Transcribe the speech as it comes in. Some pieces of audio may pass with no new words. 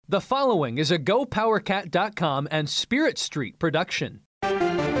The following is a GoPowerCat.com and Spirit Street production.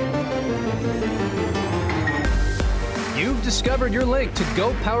 You've discovered your link to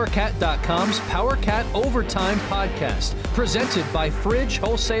GoPowerCat.com's PowerCat Overtime podcast, presented by Fridge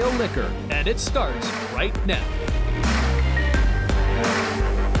Wholesale Liquor, and it starts right now.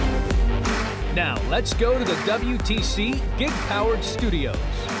 Now, let's go to the WTC Gig-Powered Studios.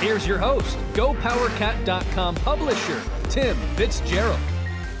 Here's your host, GoPowerCat.com publisher, Tim Fitzgerald.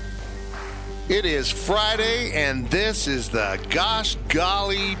 It is Friday, and this is the Gosh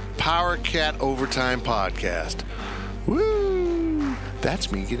Golly PowerCat Overtime podcast. Woo!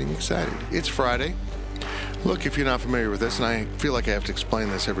 That's me getting excited. It's Friday. Look, if you're not familiar with this, and I feel like I have to explain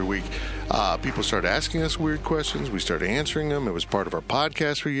this every week, people start asking us weird questions. We start answering them. It was part of our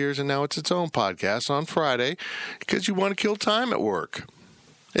podcast for years, and now it's its own podcast on Friday because you want to kill time at work.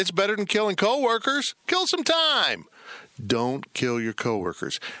 It's better than killing coworkers. Kill some time. Don't kill your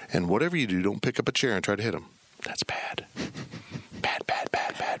coworkers. And whatever you do, don't pick up a chair and try to hit them. That's bad. Bad, bad,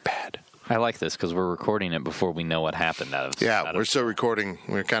 bad, bad, bad. I like this because we're recording it before we know what happened. We're still recording.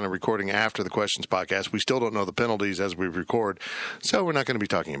 We're kind of recording after the questions podcast. We still don't know the penalties as we record, so we're not going to be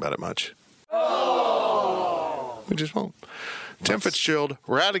talking about it much. Oh! We just won't. Tim Fitzgerald,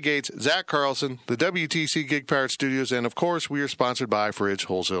 we're out of gates, Zach Carlson, the WTC Gig Powered Studios, and of course we are sponsored by Fridge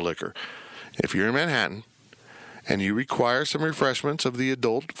Wholesale Liquor. If you're in Manhattan and you require some refreshments of the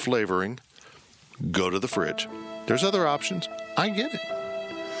adult flavoring, go to the Fridge. There's other options. I get it.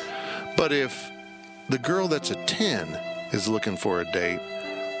 But if the girl that's a 10 is looking for a date,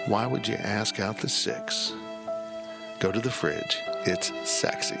 why would you ask out the 6? Go to the Fridge. It's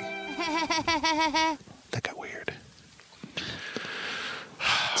sexy. That got weird.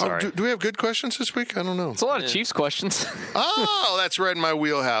 Sorry. Do we have good questions this week? I don't know. It's a lot of Chiefs questions. Oh, that's right in my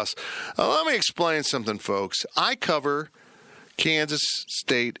wheelhouse. Let me explain something, folks. I cover Kansas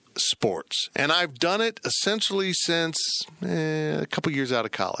State sports, and I've done it essentially since a couple years out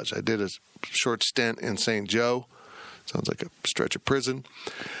of college. I did a short stint in St. Joe. Sounds like a stretch of prison.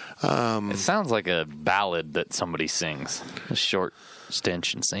 It sounds like a ballad that somebody sings. A short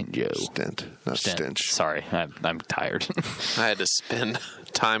stench in St. Joe. Stint, not stench. Sorry, I'm tired. I had to spend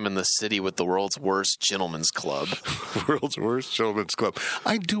time in the city with the world's worst gentleman's club. World's worst gentleman's club.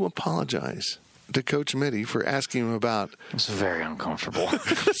 I do apologize to Coach Mitty for asking him about. It's very uncomfortable.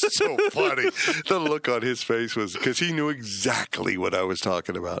 So funny. The look on his face was because he knew exactly what I was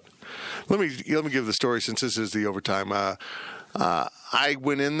talking about. Let me give the story since this is the overtime. I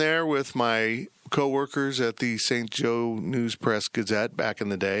went in there with my coworkers at the St. Joe News Press Gazette back in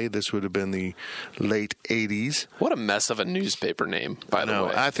the day. This would have been the late 80s. What a mess of a newspaper name, by the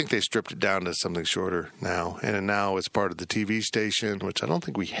way. I think they stripped it down to something shorter now. And now it's part of the TV station, which I don't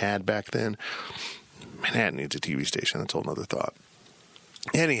think we had back then. Manhattan needs a TV station. That's a whole other thought.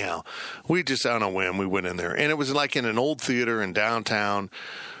 Anyhow, we just on a whim, we went in there. And it was like in an old theater in downtown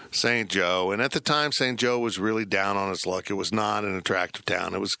St. Joe. And at the time, St. Joe was really down on its luck. It was not an attractive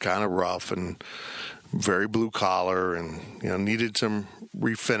town. It was kind of rough and very blue collar and needed some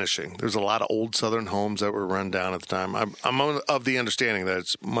refinishing. There's a lot of old Southern homes that were run down at the time. I'm of the understanding that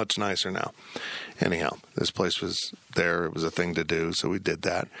it's much nicer now. Anyhow, this place was there. It was a thing to do, so we did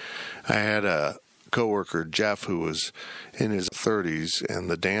that. I had a coworker, Jeff, who was in his 30s, and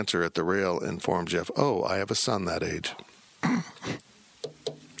the dancer at the rail informed Jeff, "Oh, I have a son that age."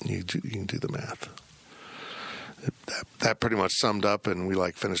 You can do the math. That pretty much summed up, and we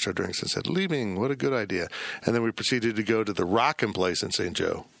finished our drinks and said, "Leaving, what a good idea." And then we proceeded to go to the Rockin' Place in St.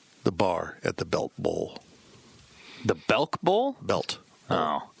 Joe, the bar at the Belt Bowl. The Belk Bowl? Belt.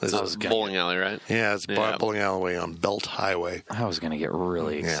 Oh. It's a bowling alley, right? Yeah, it's bowling alley on Belt Highway. I was going to get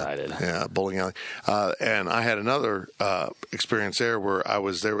really excited. Yeah, bowling alley. And I had another experience there where I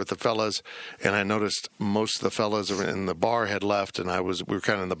was there with the fellas, and I noticed most of the fellas in the bar had left, and we were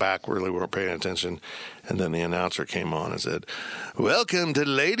kind of in the back, really weren't paying attention. And then the announcer came on and said, "Welcome to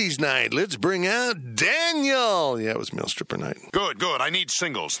Ladies' Night. Let's bring out Daniel." Yeah, it was male stripper night. Good. I need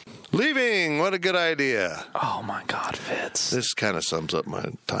singles. Leaving. What a good idea. Oh, my God, Fitz. This kind of sums up my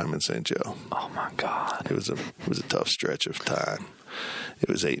time in St. Joe. Oh, my God. It was a tough stretch of time. It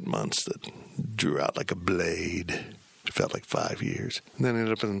was 8 months that drew out like a blade. It felt like 5 years. And then I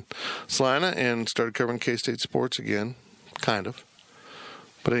ended up in Salina and started covering K-State sports again, kind of.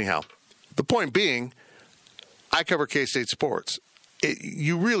 But anyhow, the point being, I cover K-State sports.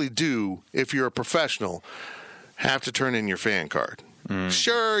 You really do, if you're a professional, have to turn in your fan card.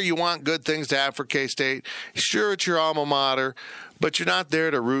 Sure, you want good things to have for K-State. Sure, it's your alma mater, but you're not there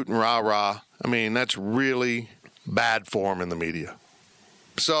to root and rah-rah. I mean, that's really bad form in the media.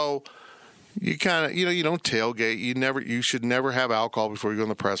 So you kind of, you don't tailgate. You should never have alcohol before you go in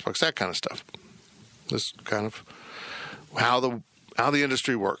the press box. That kind of stuff. This kind of how the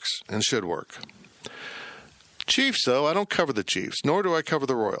industry works and should work. Chiefs, though, I don't cover the Chiefs, nor do I cover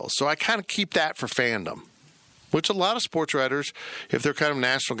the Royals. So I kind of keep that for fandom, which a lot of sports writers, if they're kind of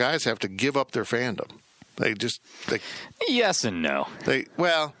national guys, have to give up their fandom. They yes and no. They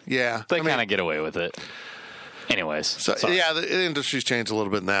kind of get away with it. Anyways, so yeah, the industry's changed a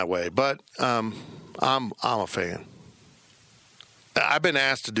little bit in that way, but I'm a fan. I've been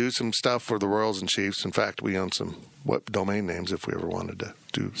asked to do some stuff for the Royals and Chiefs. In fact, we own some domain names if we ever wanted to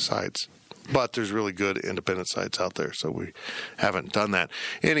do sites. But there's really good independent sites out there, so we haven't done that.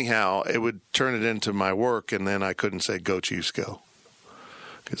 Anyhow, it would turn it into my work, and then I couldn't say, go Chiefs, go.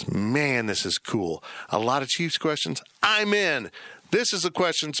 Because, man, this is cool. A lot of Chiefs questions. I'm in. This is the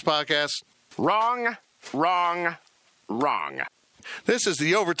Questions Podcast. Wrong. This is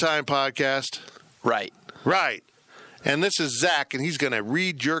the Overtime Podcast. Right. And this is Zach, and he's going to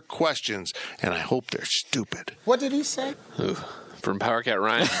read your questions, and I hope they're stupid. What did he say? Ooh, from Power Cat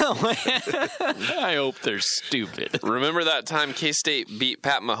Ryan. I hope they're stupid. Remember that time K-State beat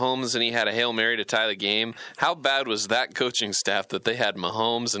Pat Mahomes and he had a Hail Mary to tie the game? How bad was that coaching staff that they had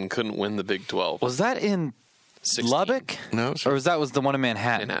Mahomes and couldn't win the Big 12? Was that in 16. Lubbock? No, or was the one in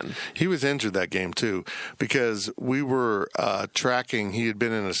Manhattan? He was injured that game, too, because we were tracking. He had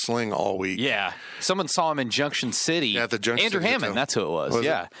been in a sling all week. Yeah. Someone saw him in Junction City. At the Junction Andrew City Hammond, Hotel. that's who it was.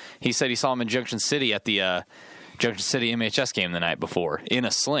 Yeah. He said he saw him in Junction City at the Junction City MHS game the night before in a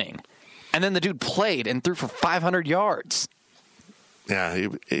sling. And then the dude played and threw for 500 yards. Yeah,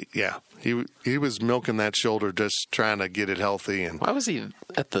 he was milking that shoulder, just trying to get it healthy. And Why was he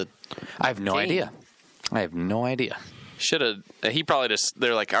at the I have no idea. Should have. He probably just.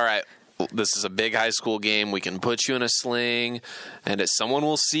 They're like, all right, this is a big high school game. We can put you in a sling, and someone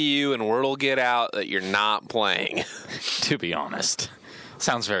will see you, and word will get out that you're not playing. To be honest,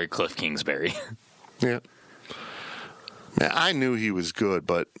 sounds very Cliff Kingsbury. yeah, man, I knew he was good,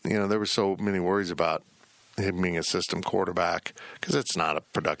 but there were so many worries about him being a system quarterback because it's not a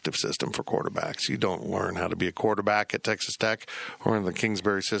productive system for quarterbacks. You don't learn how to be a quarterback at Texas Tech or in the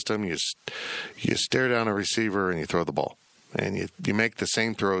Kingsbury system. You stare down a receiver and you throw the ball. And you make the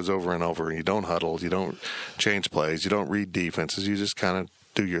same throws over and over. And you don't huddle. You don't change plays. You don't read defenses. You just kind of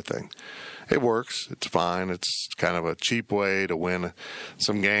do your thing. It works. It's fine. It's kind of a cheap way to win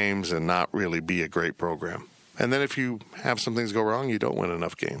some games and not really be a great program. And then if you have some things go wrong, you don't win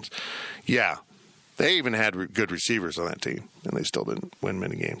enough games. Yeah. They even had good receivers on that team, and they still didn't win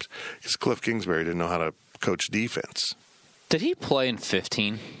many games because Cliff Kingsbury didn't know how to coach defense. Did he play in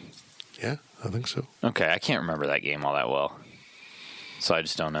 15? Yeah, I think so. Okay, I can't remember that game all that well, so I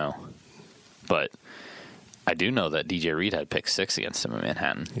just don't know. But I do know that DJ Reed had pick 6 against him in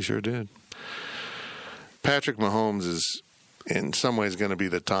Manhattan. He sure did. Patrick Mahomes is in some ways going to be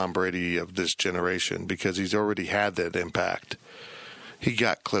the Tom Brady of this generation because he's already had that impact. He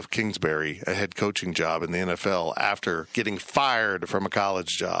got Cliff Kingsbury a head coaching job in the NFL after getting fired from a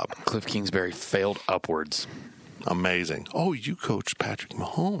college job. Cliff Kingsbury failed upwards. Amazing. Oh, you coached Patrick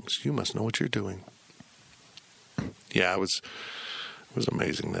Mahomes. You must know what you're doing. Yeah, it was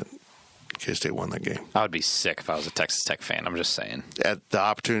amazing that K-State won that game. I would be sick if I was a Texas Tech fan. I'm just saying. At the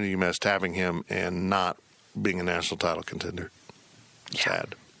opportunity you missed having him and not being a national title contender.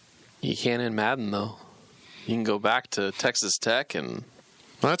 Sad. You can't in Madden, though. You can go back to Texas Tech and...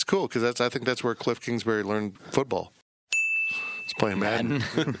 Well, that's cool because I think that's where Cliff Kingsbury learned football. He's playing Madden.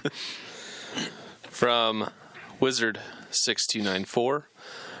 From Wizard6294,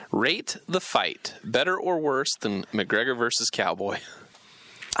 rate the fight. Better or worse than McGregor versus Cowboy?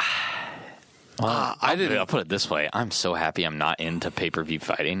 Well, I'll put it this way. I'm so happy I'm not into pay-per-view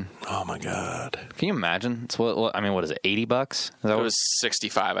fighting. Oh, my God. Can you imagine? It's what is it, $80? It was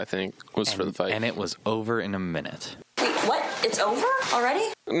 65, I think, for the fight. And it was over in a minute. Wait, what? It's over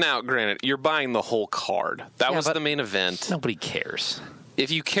already? Now, granted, you're buying the whole card. That was the main event. Nobody cares. If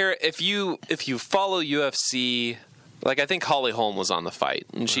you care, if you follow UFC, like I think Holly Holm was on the fight,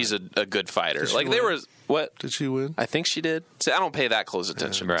 and she's a good fighter. Like win? there was what? Did she win? I think she did. See, I don't pay that close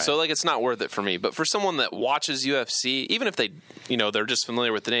attention, Right. so like it's not worth it for me. But for someone that watches UFC, even if they, they're just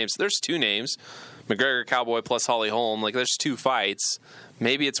familiar with the names, there's 2 names: McGregor, Cowboy plus Holly Holm. Like there's 2 fights.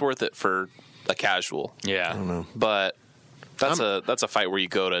 Maybe it's worth it for a casual. Yeah. I don't know. But that's a fight where you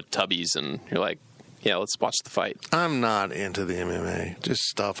go to Tubby's and you're like, yeah, let's watch the fight. I'm not into the MMA, just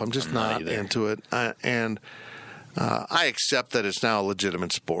stuff. I'm just not into it. I accept that it's now a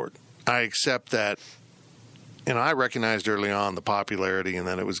legitimate sport. I accept that, I recognized early on the popularity and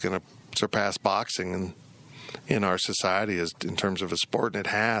that it was going to surpass boxing, and in our society as in terms of a sport, and it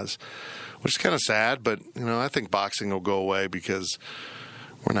has, which is kind of sad. But I think boxing will go away because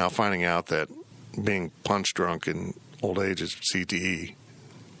we're now finding out that being punch drunk in old age is CTE.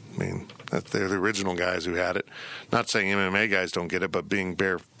 I mean, they're the original guys who had it. Not saying MMA guys don't get it, but being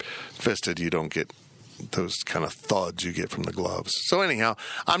bare-fisted, you don't get those kind of thuds you get from the gloves. So anyhow,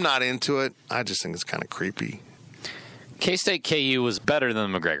 I'm not into it. I just think it's kind of creepy. K-State KU was better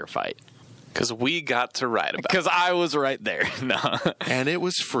than the McGregor fight. Because we got to write about it. Because I was right there. No. And it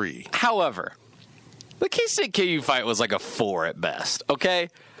was free. However, the K-State KU fight was like a 4 at best, okay?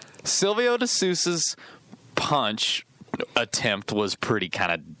 Silvio De Sousa's punch attempt was pretty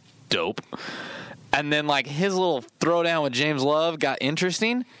kind of dope. And then, like, his little throwdown with James Love got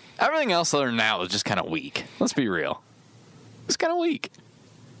interesting. Everything else other than that was just kind of weak. Let's be real. It's kind of weak.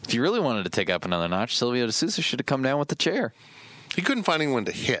 If you really wanted to take up another notch, Silvio De Sousa should have come down with the chair. He couldn't find anyone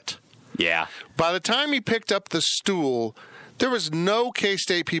to hit. Yeah. By the time he picked up the stool, there was no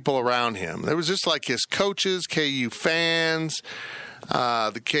K-State people around him. There was just like his coaches, KU fans,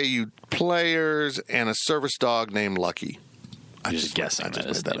 the KU players, and a service dog named Lucky. I'm just guessing that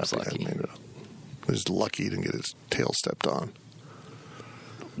his name's Lucky. He was lucky he didn't get his tail stepped on.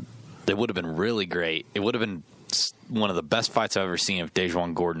 It would have been really great. It would have been one of the best fights I've ever seen if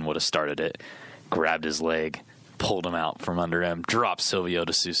Dejuan Gordon would have started it, grabbed his leg, pulled him out from under him, dropped Silvio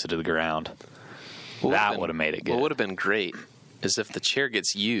De Sousa to the ground. That would have made it good. What would have been great is if the chair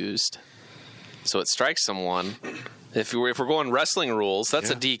gets used, so it strikes someone. If we're going wrestling rules, that's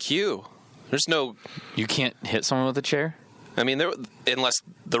a DQ. There's no... You can't hit someone with a chair? I mean, unless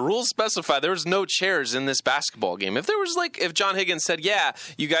the rules specify, there was no chairs in this basketball game. If there was, if John Higgins said, yeah,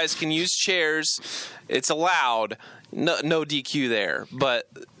 you guys can use chairs, it's allowed, no DQ there. But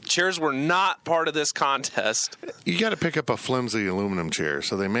chairs were not part of this contest. You got to pick up a flimsy aluminum chair,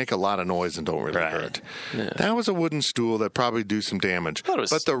 so they make a lot of noise and don't really hurt. Yeah. That was a wooden stool that probably do some damage. But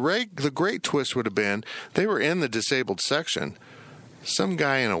the great twist would have been, they were in the disabled section. Some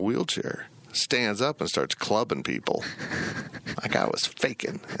guy in a wheelchair stands up and starts clubbing people. Like I was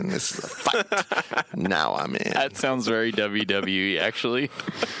faking, and this is a fight. Now I'm in. That sounds very WWE, actually.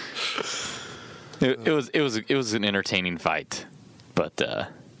 It was an entertaining fight, but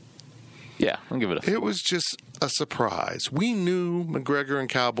yeah, I'll give it a 4. It was just a surprise. We knew McGregor and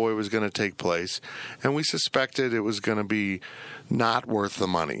Cowboy was going to take place, and we suspected it was going to be not worth the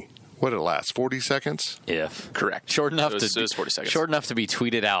money. What did it last? 40 seconds? If correct, short enough it was 40 seconds. Short enough to be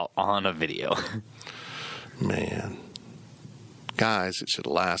tweeted out on a video. Man, guys, it should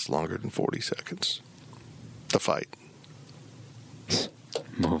last longer than 40 seconds. The fight.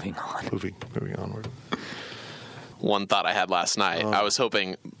 Moving on. Moving onward. One thought I had last night. I was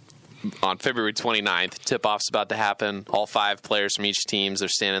hoping on February 29th, tip-off's about to happen. All 5 players from each team, they're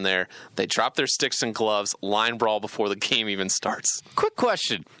standing there. They drop their sticks and gloves, line brawl before the game even starts. Quick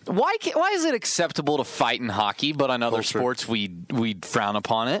question. Why is it acceptable to fight in hockey, but on other sports we frown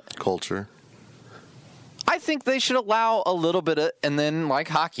upon it? Culture. I think they should allow a little bit of, and then like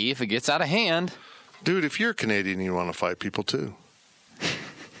hockey, if it gets out of hand. Dude, if you're Canadian, you want to fight people too.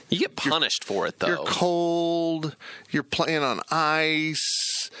 You get punished for it, though. You're cold. You're playing on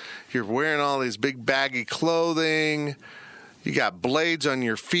ice. You're wearing all these big baggy clothing. You got blades on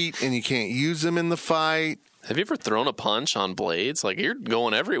your feet, and you can't use them in the fight. Have you ever thrown a punch on blades? Like, you're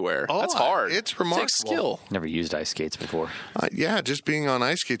going everywhere. Oh, that's hard. It's remarkable. It takes skill. Never used ice skates before. Yeah, just being on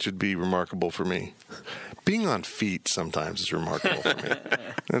ice skates would be remarkable for me. Being on feet sometimes is remarkable for me.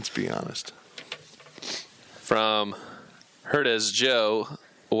 Let's be honest. From Herdez Joe,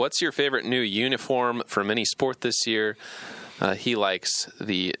 what's your favorite new uniform from any sport this year? He likes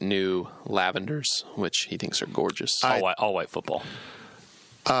the new Lavenders, which he thinks are gorgeous. All white football.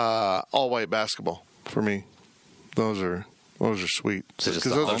 All white basketball for me. Those are sweet. Because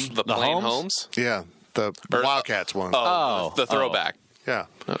those are the plain homes? Yeah, the Wildcats ones. The throwback. Yeah.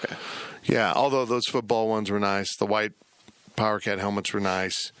 Okay. Yeah, although those football ones were nice. The white Power Cat helmets were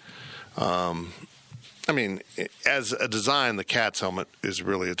nice. I mean, as a design, the Cats helmet is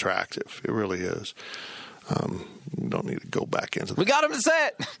really attractive. It really is. We don't need to go back into that. We got him to say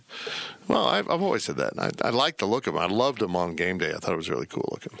it. Well, I've always said that. I like the look of them. I loved them on game day. I thought it was really cool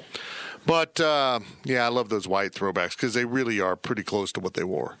looking. But, yeah, I love those white throwbacks because they really are pretty close to what they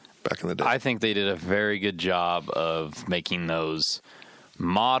wore back in the day. I think they did a very good job of making those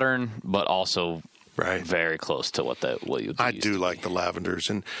modern, but also very close to what you I do like the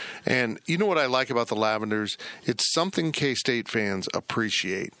Lavenders. And you know what I like about the Lavenders? It's something K-State fans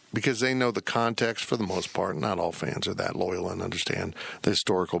appreciate because they know the context for the most part. Not all fans are that loyal and understand the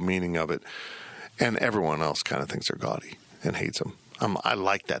historical meaning of it. And everyone else kind of thinks they're gaudy and hates them. I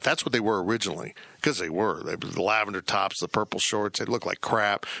like that. That's what they were originally, because they were. They were the lavender tops, the purple shorts. They looked like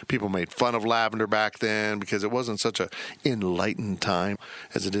crap. People made fun of lavender back then because it wasn't such a enlightened time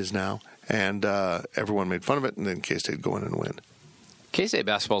as it is now. And everyone made fun of it, and then K-State would go in and win. K-State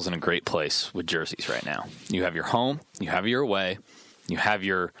basketball is in a great place with jerseys right now. You have your home, you have your away, you have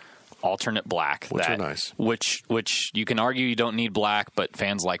your alternate black. Which are nice. Which you can argue you don't need black, but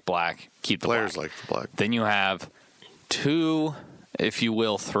fans like black. Keep the Players black. like the black. Then you have two, if you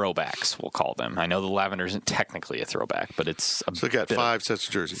will, throwbacks, we'll call them. I know the lavender isn't technically a throwback, but it's a So they got bit 5 sets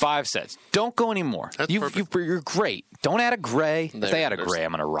of jerseys. 5 sets. Don't go anymore. That's perfect. You're great. Don't add a gray. If they add a There's- gray,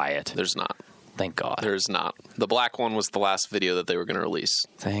 I'm going to riot. There's not. Thank God. There's not. The black one was the last video that they were going to release,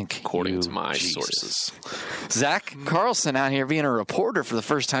 Thank according you, to my Jesus. sources. Zach Carlson out here being a reporter for the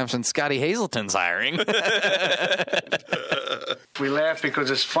first time since Scotty Hazelton's hiring. We laugh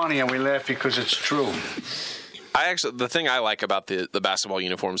because it's funny, and we laugh because it's true. The thing I like about the basketball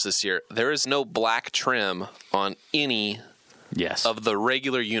uniforms this year, there is no black trim on any Yes. of the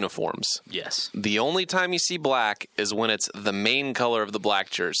regular uniforms. Yes. The only time you see black is when it's the main color of the black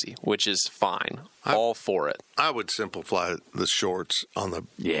jersey, which is fine. All for it. I would simplify the shorts on the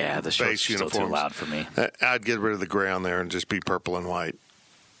Yeah, the shorts base are still too uniforms. loud for me. I'd get rid of the gray on there and just be purple and white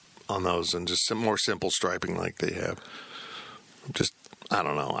on those, and just some more simple striping like they have. I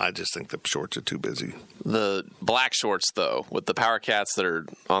don't know. I just think the shorts are too busy. The black shorts, though, with the Power Cats that are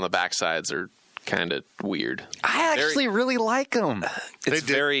on the backsides are kind of weird. I actually really like them. It's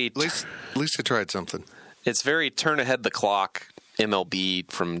very At least they tried something. It's very turn ahead the clock MLB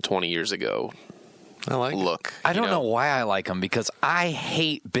from 20 years ago. I like it. Look, I don't know why I like them, because I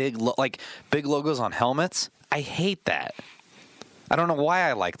hate big logos on helmets. I hate that. I don't know why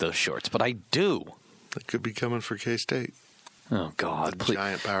I like those shorts, but I do. It could be coming for K-State. Oh, God. The Please.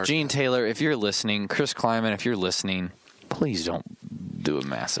 giant Power Gene Cat. Taylor, if you're listening, Chris Kleiman, if you're listening, please don't do a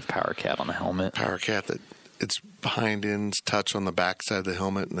massive Power Cat on the helmet. Power Cat that it's behind ends touch on the back side of the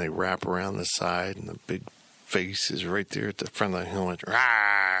helmet, and they wrap around the side, and the big face is right there at the front of the helmet.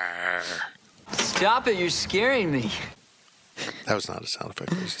 Rawr. Stop it, you're scaring me. That was not a sound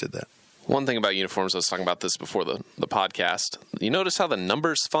effect. I just did that. One thing about uniforms, I was talking about this before the podcast. You notice how the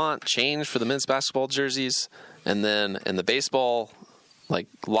numbers font changed for the men's basketball jerseys? And then in the baseball,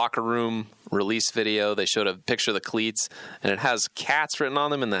 locker room release video, they showed a picture of the cleats, and it has cats written on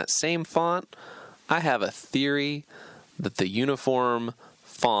them in that same font. I have a theory that the uniform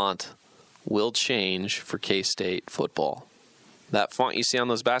font will change for K-State football. That font you see on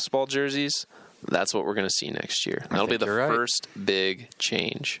those basketball jerseys, that's what we're going to see next year. That'll be the you're right. first big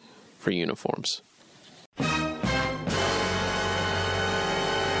change for uniforms.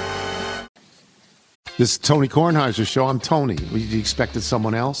 This is Tony Kornheiser's show. I'm Tony. You expected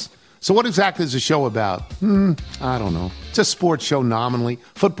someone else? So what exactly is the show about? I don't know. It's a sports show nominally.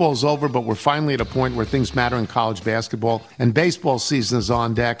 Football's over, but we're finally at a point where things matter in college basketball, and baseball season is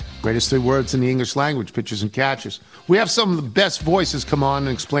on deck. Greatest 3 words in the English language, pitchers and catchers. We have some of the best voices come on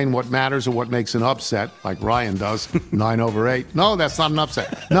and explain what matters or what makes an upset, like Ryan does. 9/8. No, that's not an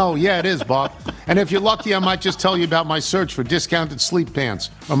upset. No, yeah, it is, Bob. And if you're lucky, I might just tell you about my search for discounted sleep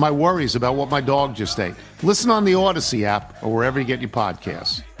pants or my worries about what my dog just ate. Listen on the Odyssey app or wherever you get your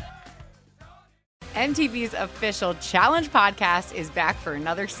podcasts. MTV's official Challenge podcast is back for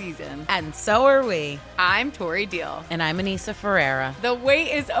another season. And so are we. I'm Tori Deal. And I'm Anissa Ferreira. The wait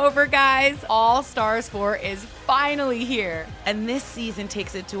is over, guys. All Stars 4 is finally here. And this season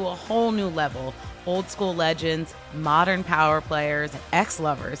takes it to a whole new level. Old school legends, modern power players, and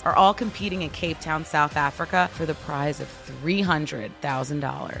ex-lovers are all competing in Cape Town, South Africa for the prize of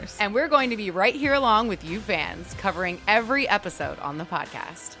 $300,000. And we're going to be right here along with you fans, covering every episode on the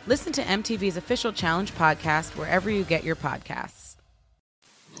podcast. Listen to MTV's official Challenge podcast wherever you get your podcasts.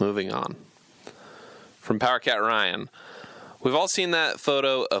 Moving on. From Power Cat Ryan. We've all seen that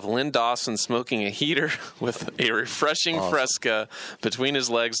photo of Lynn Dawson smoking a heater with a refreshing Fresca between his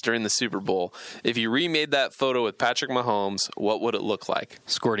legs during the Super Bowl. If you remade that photo with Patrick Mahomes, what would it look like?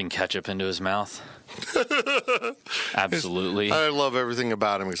 Squirting ketchup into his mouth. Absolutely. I love everything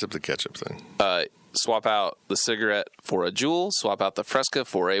about him except the ketchup thing. Swap out the cigarette for a Juul. Swap out the Fresca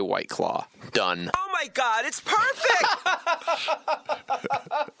for a White Claw. Done. Oh my God, it's perfect!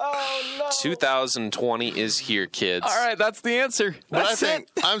 2020 is here, kids. All right, that's the answer. But That's it.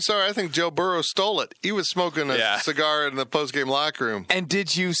 I'm sorry, I think Joe Burrow stole it. He was smoking a cigar in the postgame locker room. And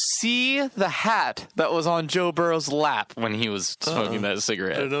did you see the hat that was on Joe Burrow's lap when he was smoking that I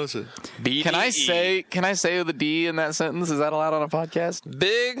cigarette? didn't notice it. BDE. Can I say the D in that sentence? Is that allowed on a podcast?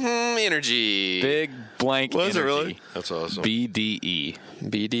 Big energy. Big blank Was it energy. really? That's awesome. BDE.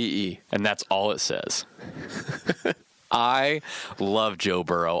 BDE. And that's all it says. I love Joe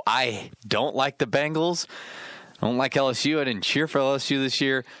Burrow. I don't like the Bengals. I don't like LSU. I didn't cheer for LSU this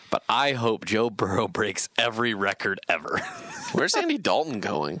year, but I hope Joe Burrow breaks every record ever. Where's Andy Dalton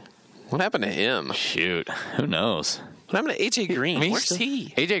going? What happened to him? Shoot, who knows? What happened to AJ Green? Where's he?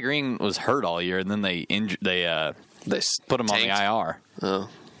 AJ Green was hurt all year, and then they put him on the IR. Oh,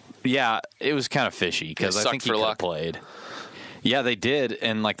 yeah, it was kind of fishy because I think he could have played. Yeah, they did,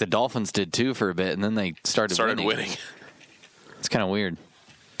 and like the Dolphins did too for a bit, and then they started winning. It's kind of weird.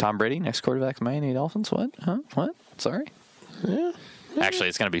 Tom Brady, next quarterback of Miami Dolphins. What? Huh? What? Sorry. Yeah. Actually,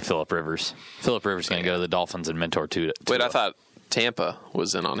 it's going to be Phillip Rivers. Phillip Rivers is going to go to the Dolphins and mentor Tua. Wait, I thought Tampa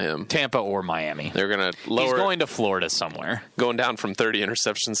was in on him. Tampa or Miami. They're going to lower. He's going to Florida somewhere. Going down from 30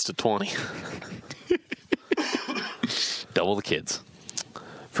 interceptions to 20. Double the kids.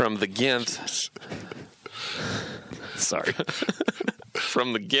 From the Ginth. Sorry.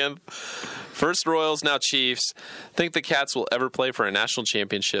 From the Ginth. First Royals, now Chiefs. Think the Cats will ever play for a national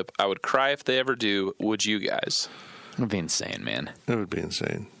championship? I would cry if they ever do. Would you guys? It would be insane, man. It would be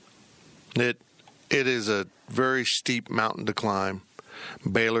insane. It is a very steep mountain to climb.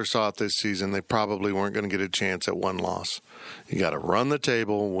 Baylor saw it this season. They probably weren't going to get a chance at one loss. You got to run the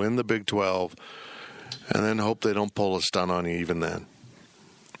table, win the Big 12, and then hope they don't pull a stunt on you even then.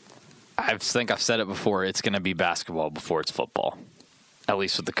 I think I've said it before. It's going to be basketball before it's football, at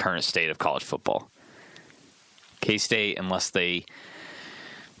least with the current state of college football. K-State, unless they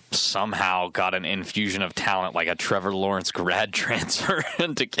somehow got an infusion of talent like a Trevor Lawrence grad transfer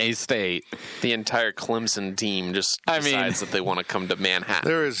into K-State. The entire Clemson team just decides that they want to come to Manhattan.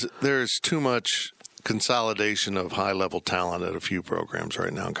 There is too much consolidation of high-level talent at a few programs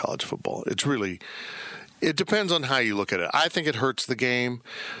right now in college football. It depends on how you look at it. I think it hurts the game,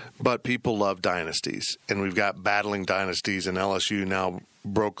 but people love dynasties. And we've got battling dynasties, and LSU now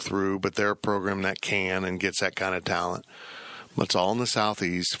broke through, but they're a program that can and gets that kind of talent. It's all in the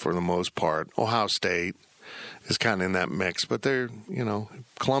Southeast for the most part. Ohio State is kind of in that mix, but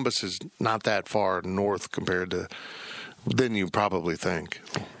Columbus is not that far north compared to than you probably think.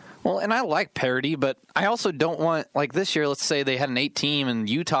 Well, and I like parity, but I also don't want, like this year, let's say they had an 8 team and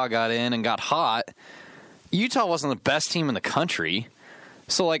Utah got in and got hot. Utah wasn't the best team in the country.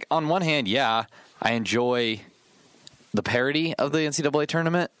 So, like, on one hand, yeah, I enjoy the parity of the NCAA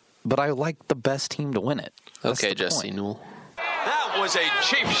tournament, but I like the best team to win it. That's okay, Jesse Newell. That was a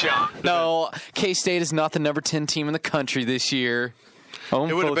cheap shot. No, K-State is not the number 10 team in the country this year.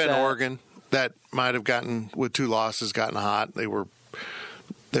 It would have been Oregon that might have gotten, with 2 losses, gotten hot. They were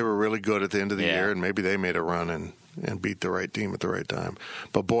really good at the end of the year, and maybe they made a run and beat the right team at the right time.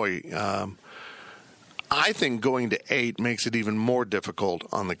 But, boy, I think going to 8 makes it even more difficult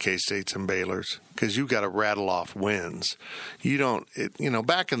on the K-States and Baylors because you've got to rattle off wins.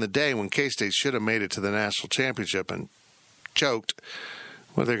 Back in the day when K-State should have made it to the national championship and choked,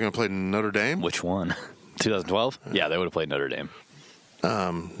 they're going to play Notre Dame? Which one? 2012? Yeah, they would have played Notre Dame.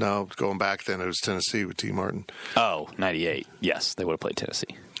 No, going back then, it was Tennessee with T. Martin. Oh, 98. Yes, they would have played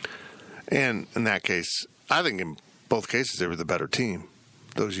Tennessee. And in that case, I think in both cases they were the better team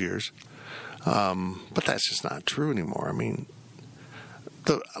those years. But that's just not true anymore. I mean,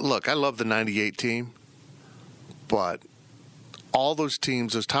 look, I love the 98 team, but all those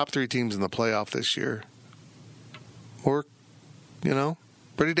teams, those top 3 teams in the playoff this year were,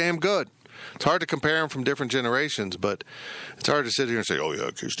 pretty damn good. It's hard to compare them from different generations, but it's hard to sit here and say, oh, yeah,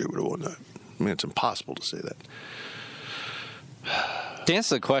 K-State would have won that. I mean, it's impossible to say that. To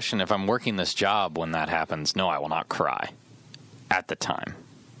answer the question, if I'm working this job when that happens, no, I will not cry at the time.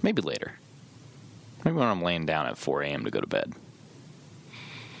 Maybe later. Maybe when I'm laying down at 4 a.m. to go to bed.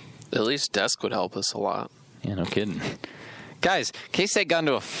 At least desk would help us a lot. Yeah, no kidding. Guys, K-State got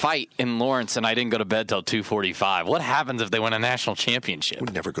into a fight in Lawrence, and I didn't go to bed till 2:45. What happens if they win a national championship?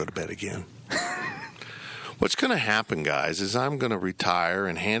 We'd never go to bed again. What's going to happen, guys, is I'm going to retire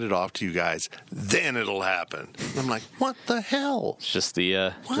and hand it off to you guys. Then it'll happen. I'm like, what the hell? It's just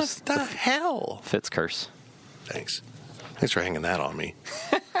the hell? Fitz curse. Thanks for hanging that on me.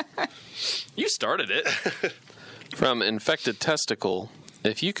 You started it. From Infected Testicle,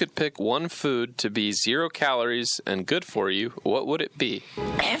 if you could pick one food to be 0 calories and good for you, what would it be?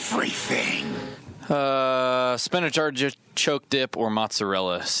 Everything. Spinach artichoke dip or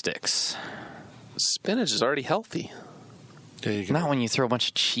mozzarella sticks. Spinach is already healthy. Not when you throw a bunch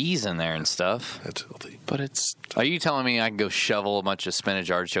of cheese in there and stuff. That's healthy. But it's... Are you telling me I can go shovel a bunch of spinach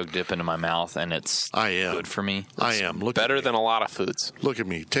artichoke dip into my mouth and it's good for me? I am. Look better than a lot of foods. Look at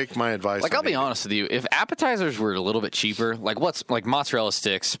me. Take my advice. Like, I'll be honest with you. If appetizers were a little bit cheaper, like mozzarella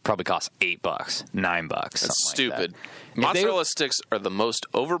sticks probably cost $8, $9. That's stupid. Like that. Mozzarella sticks are the most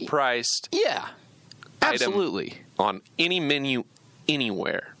overpriced. Yeah. Absolutely. on any menu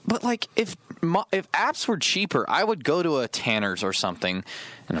anywhere. But like, if apps were cheaper, I would go to a Tanner's or something.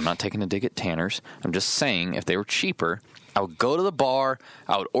 And I'm not taking a dig at Tanner's. I'm just saying, if they were cheaper, I would go to the bar.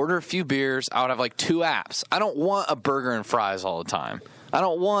 I would order a few beers. I would have like 2 apps. I don't want a burger and fries all the time. I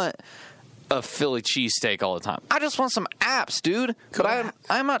don't want a Philly cheesesteak all the time. I just want some apps, dude. But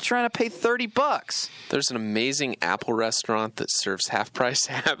I'm not trying to pay $30. There's an amazing Apple restaurant that serves half-price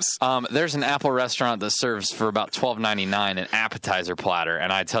apps. There's an Apple restaurant that serves for about $12.99 an appetizer platter,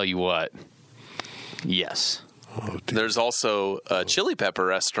 and I tell you what, yes. There's also a chili pepper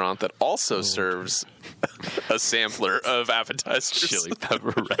restaurant that also serves a sampler of appetizers. Chili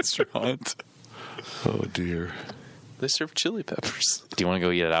pepper restaurant. Oh, dear. They serve chili peppers. Do you want to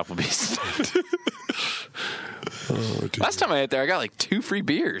go eat at Applebee's? Oh, dear. Last time I ate there, I got like 2 free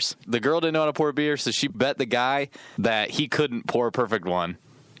beers. The girl didn't know how to pour beer, so she bet the guy that he couldn't pour a perfect one.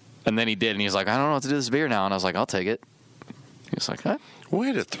 And then he did, and he was like, I don't know what to do with this beer now. And I was like, I'll take it. He was like, huh?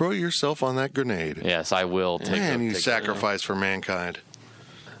 Way to throw yourself on that grenade. Yes, I will take it. Man, you sacrifice for mankind.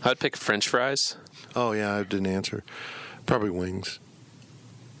 I'd pick French fries. Oh, yeah, I didn't answer. Probably wings.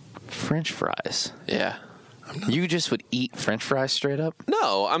 French fries. Yeah. You just would eat French fries straight up?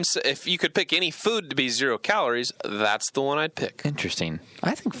 No, if you could pick any food to be 0 calories, that's the one I'd pick. Interesting.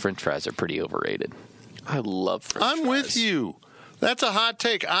 I think French fries are pretty overrated. I love French fries. I'm with you. That's a hot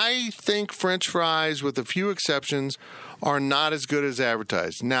take. I think French fries, with a few exceptions, are not as good as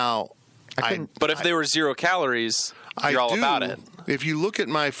advertised. Now, but if they were 0 calories, you're all about it. If you look at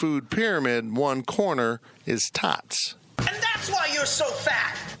my food pyramid, one corner is Tots. And that's why you're so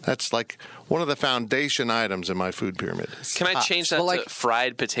fat. That's like one of the foundation items in my food pyramid. Can I change that to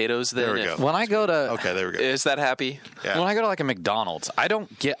fried potatoes then? There we go. When I go to Okay, there we go. Is that happy? Yeah. When I go to like a McDonald's, I don't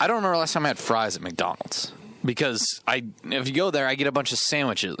remember last time I had fries at McDonald's. Because if you go there, I get a bunch of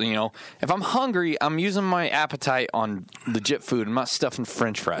sandwiches. You know, if I'm hungry, I'm using my appetite on legit food. I'm not stuffing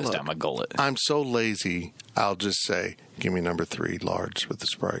French fries down my gullet. I'm so lazy, I'll just say, give me number 3 large with the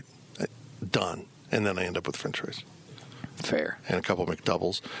Sprite. Done. And then I end up with French fries. Fair. And a couple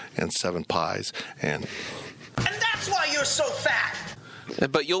McDoubles and 7 pies. And that's why you're so fat.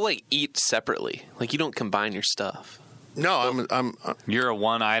 But you'll like eat separately. Like you don't combine your stuff. No, I'm You're a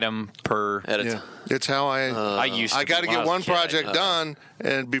one item per. Yeah. It's how I used to. I got to get one project done,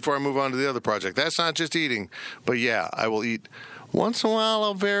 and before I move on to the other project. That's not just eating, but yeah, I will eat. Once in a while,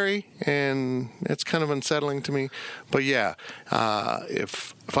 I'll vary, and it's kind of unsettling to me. But yeah,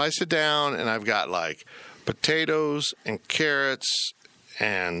 if I sit down and I've got like potatoes and carrots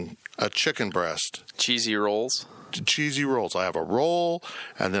and a chicken breast, cheesy rolls. I have a roll,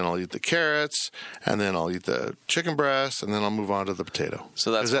 and then I'll eat the carrots, and then I'll eat the chicken breast, and then I'll move on to the potato.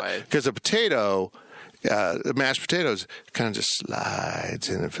 So that's why. Because the potato, the mashed potatoes, kind of just slides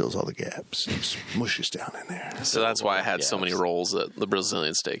in and fills all the gaps. It just mushes down in there. So that's why I had so many rolls at the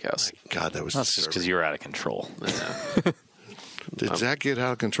Brazilian Steakhouse. God, that was That's just because you were out of control. Yeah. Did Zach get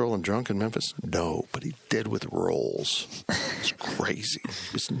out of control and drunk in Memphis? No, but he did with rolls. It's crazy.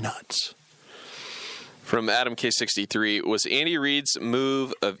 It was nuts. From Adam K63, was Andy Reid's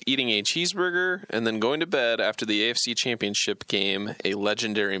move of eating a cheeseburger and then going to bed after the AFC Championship game a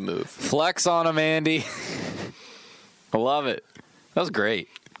legendary move? Flex on him, Andy. I love it. That was great.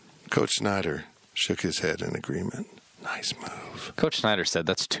 Coach Snyder shook his head in agreement. Nice move. Coach Snyder said,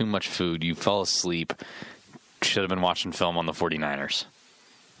 that's too much food. You fell asleep. Should have been watching film on the 49ers.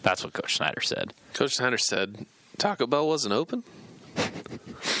 That's what Coach Snyder said. Coach Snyder said Taco Bell wasn't open?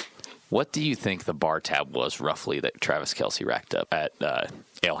 What do you think the bar tab was roughly that Travis Kelce racked up at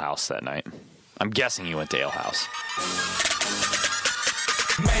Ale House that night? I'm guessing you went to Ale House.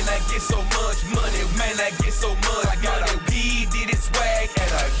 Man, I get so much money. Man, I get so much. I got a weed, did it swag,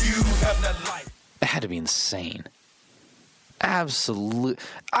 and a you have not life. It had to be insane. Absolute.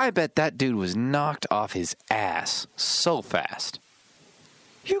 I bet that dude was knocked off his ass so fast.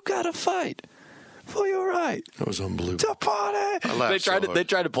 You gotta fight for your right. That was unbelievable. To party. They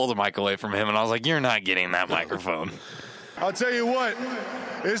tried to pull the mic away from him, and I was like, "You're not getting that microphone." I'll tell you what,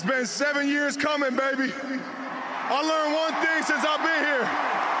 it's been 7 years coming, baby. I learned one thing since I've been here.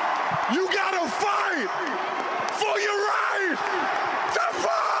 You gotta fight for your right to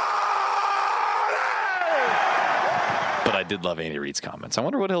party. But I did love Andy Reid's comments. I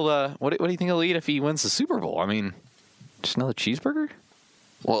wonder what he'll. What do you think he'll eat if he wins the Super Bowl? I mean, just another cheeseburger.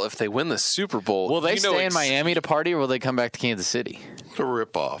 Well, if they win the Super Bowl, will they stay in Miami to party, or will they come back to Kansas City? What a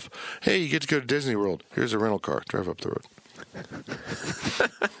ripoff! Hey, you get to go to Disney World. Here's a rental car. Drive up the road.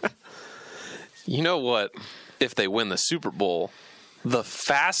 You know what? If they win the Super Bowl, The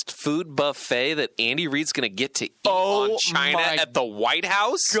fast food buffet that Andy Reid's going to get to eat on China at the White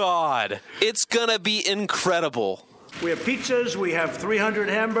House? God. It's going to be incredible. We have pizzas, we have 300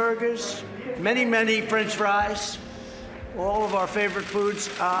 hamburgers, many French fries, all of our favorite foods.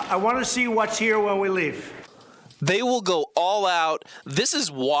 I want to see what's here when we leave. They will go all out. This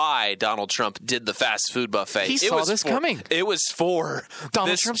is why Donald Trump did the fast food buffet. He saw this coming. It was for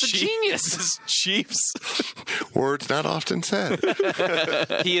Donald Trump's a genius. This Chiefs. Words not often said.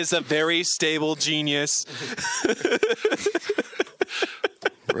 He is a very stable genius.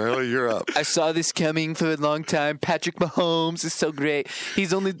 Riley, you're up. I saw this coming for a long time. Patrick Mahomes is so great.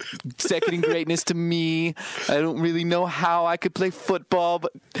 He's only second in greatness to me. I don't really know how I could play football,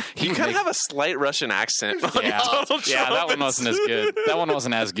 but you kind of have a slight Russian accent. Yeah, that one wasn't as good. That one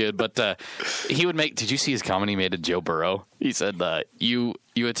wasn't as good, but he would make. Did you see his comment he made to Joe Burrow? He said, "You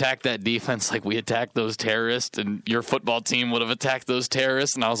attacked that defense like we attacked those terrorists, and your football team would have attacked those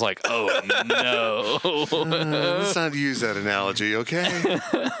terrorists." And I was like, "Oh no!" Let's not use that analogy, okay?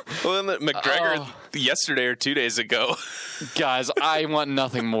 Well, then McGregor yesterday or 2 days ago. Guys, I want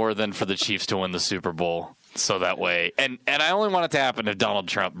nothing more than for the Chiefs to win the Super Bowl, so that way, and I only want it to happen if Donald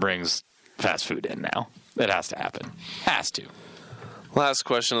Trump brings fast food in. Now it has to happen. Has to. Last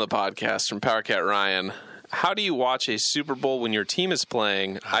question of the podcast from PowerCat Ryan. How do you watch a Super Bowl when your team is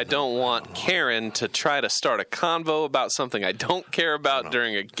playing? I don't want Karen to try to start a convo about something I don't care about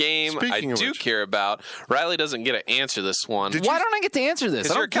during a game. I do care about. Riley doesn't get to answer this one. Why don't I get to answer this?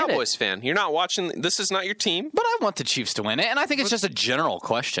 Because you're a Cowboys fan. You're not watching. This is not your team. But I want the Chiefs to win it, and I think it's just a general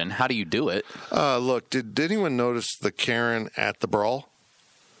question. How do you do it? Look, did anyone notice the Karen at the brawl?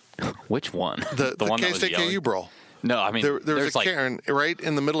 Which one? The one K-State KU brawl. No, I mean, there was a Karen right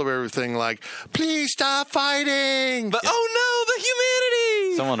in the middle of everything, like, please stop fighting. But, oh no, the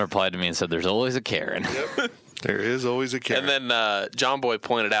humanity. Someone replied to me and said, there's always a Karen. Yep. There is always a Karen. And then John Boy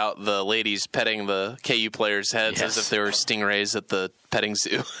pointed out the ladies petting the KU players' heads as if they were stingrays at the petting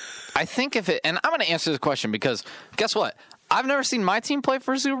zoo. I think and I'm going to answer this question because guess what? I've never seen my team play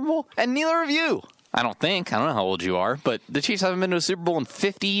for a Super Bowl, and neither of you. I don't think. I don't know how old you are, but the Chiefs haven't been to a Super Bowl in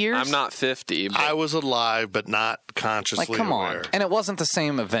 50 years. I'm not 50. But I was alive, but not consciously aware. Come on. And it wasn't the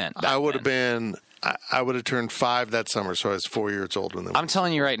same event. I would have been. I would have turned 5 that summer, so I was 4 years older than them. I'm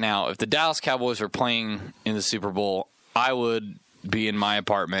telling you right now, if the Dallas Cowboys were playing in the Super Bowl, I would be in my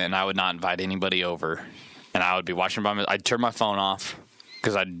apartment and I would not invite anybody over, and I would be watching by I'd turn my phone off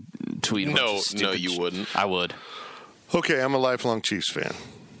because I'd tweet. No, you wouldn't. I would. Okay, I'm a lifelong Chiefs fan.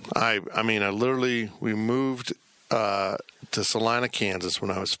 I mean, we moved to Salina, Kansas when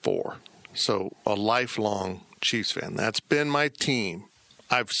I was 4. So a lifelong Chiefs fan. That's been my team.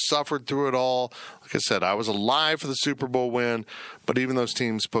 I've suffered through it all. Like I said, I was alive for the Super Bowl win, but even those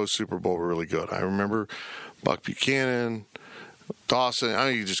teams post-Super Bowl were really good. I remember Buck Buchanan, Dawson. I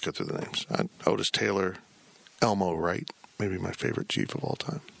mean, you just go through the names. Otis Taylor, Elmo Wright, maybe my favorite Chief of all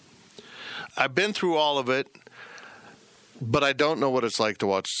time. I've been through all of it. But I don't know what it's like to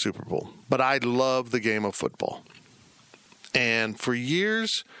watch the Super Bowl. But I love the game of football. And for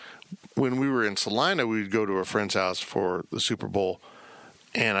years, when we were in Salina, we'd go to a friend's house for the Super Bowl,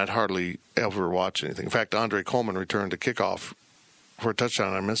 and I'd hardly ever watch anything. In fact, Andre Coleman returned to kickoff for a touchdown,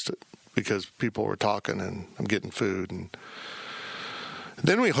 and I missed it because people were talking, and I'm getting food. And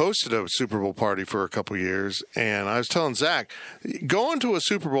then we hosted a Super Bowl party for a couple years, and I was telling Zach, going to a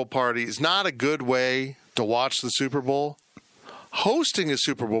Super Bowl party is not a good way to watch the Super Bowl. Hosting a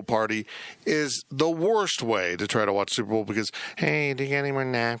Super Bowl party is the worst way to try to watch Super Bowl because, hey, do you got any more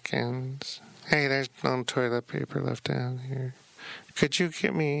napkins? Hey, there's no toilet paper left down here. Could you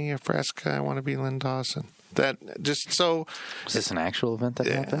get me a Fresca? I want to be Lynn Dawson. That just so. Is this an actual event that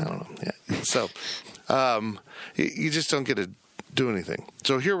happened? I don't know. Yeah. So, you just don't get to do anything.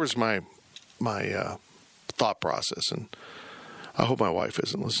 So here was my thought process, and I hope my wife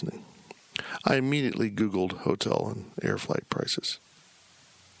isn't listening. I immediately Googled hotel and air flight prices.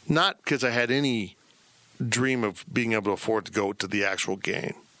 Not because I had any dream of being able to afford to go to the actual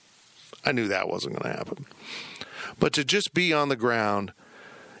game. I knew that wasn't going to happen. But to just be on the ground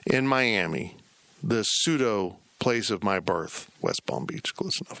in Miami, the pseudo place of my birth, West Palm Beach,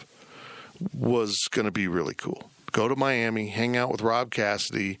 close enough, was going to be really cool. Go to Miami, hang out with Rob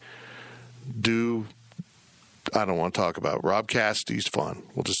Cassidy, I don't want to talk about Rob Cassidy's fun.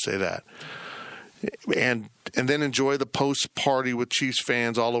 We'll just say that. And then enjoy the post-party with Chiefs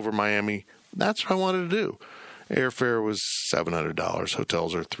fans all over Miami. That's what I wanted to do. Airfare was $700.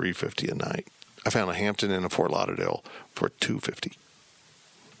 Hotels are $350 a night. I found a Hampton Inn in Fort Lauderdale for $250.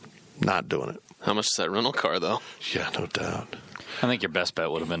 Not doing it. How much is that rental car, though? Yeah, no doubt. I think your best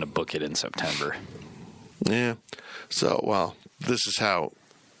bet would have been to book it in September. Yeah. So, well, this is how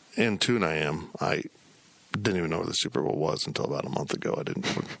in tune I am. I didn't even know where the Super Bowl was until about a month ago.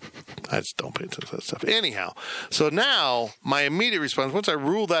 I just don't pay attention to that stuff. Anyhow, so now my immediate response, once I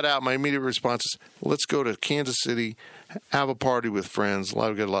rule that out, my immediate response is, let's go to Kansas City, have a party with friends.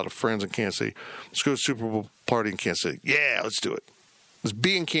 We've got a lot of friends in Kansas City. Let's go to Super Bowl party in Kansas City. Yeah, let's do it. Let's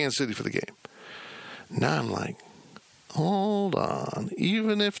be in Kansas City for the game. Now I'm like, hold on.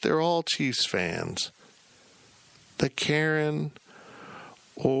 Even if they're all Chiefs fans, the Karen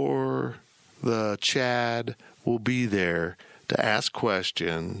or the Chad will be there to ask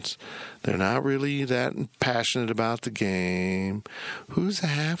questions. They're not really that passionate about the game. Who's the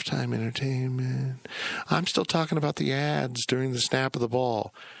halftime entertainment? I'm still talking about the ads during the snap of the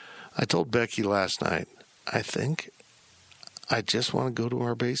ball. I told Becky last night, I think I just want to go to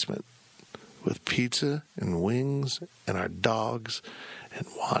our basement with pizza and wings and our dogs and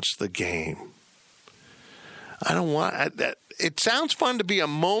watch the game. I don't want that. It sounds fun to be a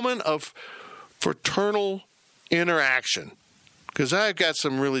moment of fraternal interaction because I've got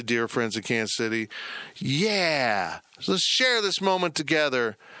some really dear friends in Kansas City. Yeah, let's share this moment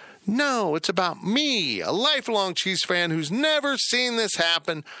together. No, it's about me, a lifelong Chiefs fan who's never seen this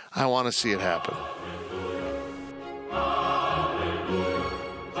happen. I want to see it happen.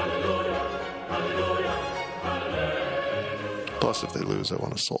 Plus, if they lose, I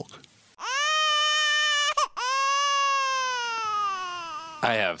want to sulk.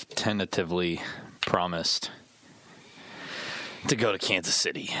 I have tentatively promised to go to Kansas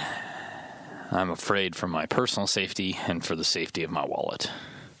City. I'm afraid for my personal safety and for the safety of my wallet.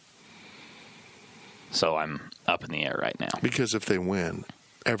 So I'm up in the air right now. Because if they win,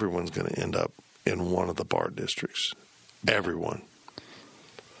 everyone's going to end up in one of the bar districts. Everyone.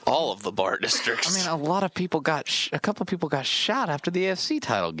 All of the bar districts. I mean, a lot of people got, a couple people got shot after the AFC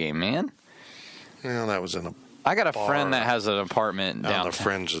title game, man. Well, that was in a I got a friend that has an apartment down on the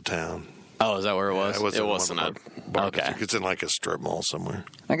fringe of town. Oh, is that where it was? It wasn't a bar okay. district. It's in like a strip mall somewhere.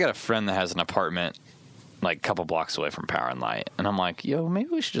 I got a friend that has an apartment like a couple blocks away from Power and Light, and I'm like, yo, maybe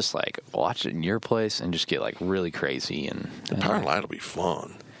we should just like watch it in your place and just get like really crazy. And Power and Light will be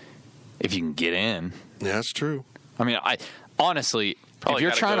fun if you can get in. Yeah, that's true. I mean, I honestly. Probably if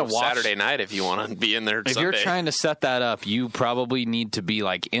you're trying to watch Saturday night, if you want to be in there if Sunday. You're trying to set that up, you probably need to be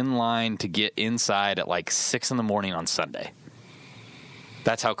like in line to get inside at like 6 a.m. on Sunday.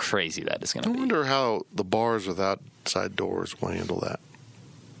 That's how crazy that is going to be. I wonder how the bars with outside doors will handle that.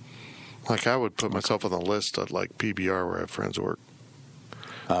 Like I would put myself on the list at like PBR where I have friends work.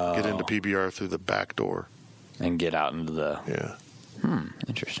 Get into PBR through the back door. And get out into the... Yeah.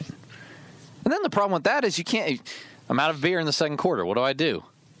 Interesting. And then the problem with that is you can't... I'm out of beer in the second quarter. What do I do?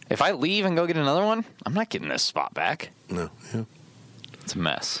 If I leave and go get another one, I'm not getting this spot back. No, yeah. It's a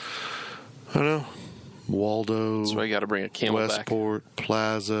mess. I know. Waldo. That's why you got to bring a Camelback. Westport,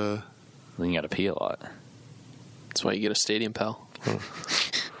 Plaza. Then you got to pee a lot. That's why you get a Stadium Pal.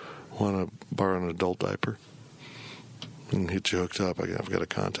 Want to borrow an adult diaper? And get you hooked up. I've got a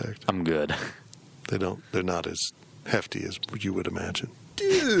contact. I'm good. They're not as hefty as you would imagine.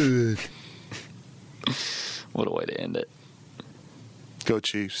 Dude. What a way to end it. Go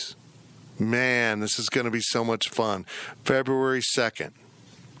Chiefs. Man, this is going to be so much fun. February 2nd,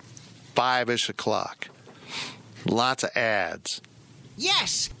 5-ish o'clock. Lots of ads.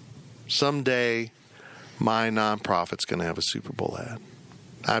 Yes! Someday, my nonprofit's going to have a Super Bowl ad.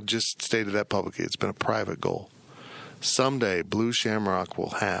 I've just stated that publicly. It's been a private goal. Someday, Blue Shamrock will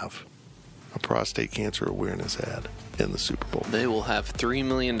have a prostate cancer awareness ad in the Super Bowl. They will have $3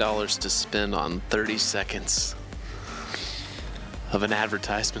 million to spend on 30 seconds of an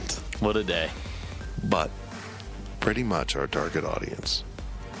advertisement. What a day. But pretty much our target audience.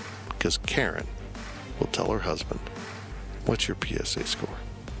 Because Karen will tell her husband, what's your PSA score?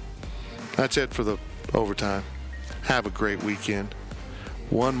 That's it for the overtime. Have a great weekend.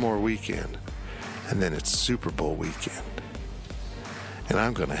 One more weekend. And then it's Super Bowl weekend. And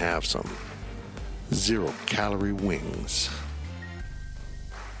I'm going to have some 0-calorie wings.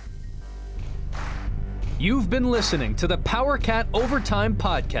 You've been listening to the PowerCat Overtime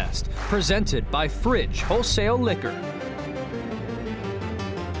Podcast, presented by Fridge Wholesale Liquor.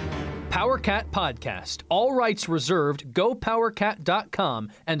 PowerCat Podcast. All rights reserved.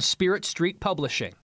 GoPowerCat.com and Spirit Street Publishing.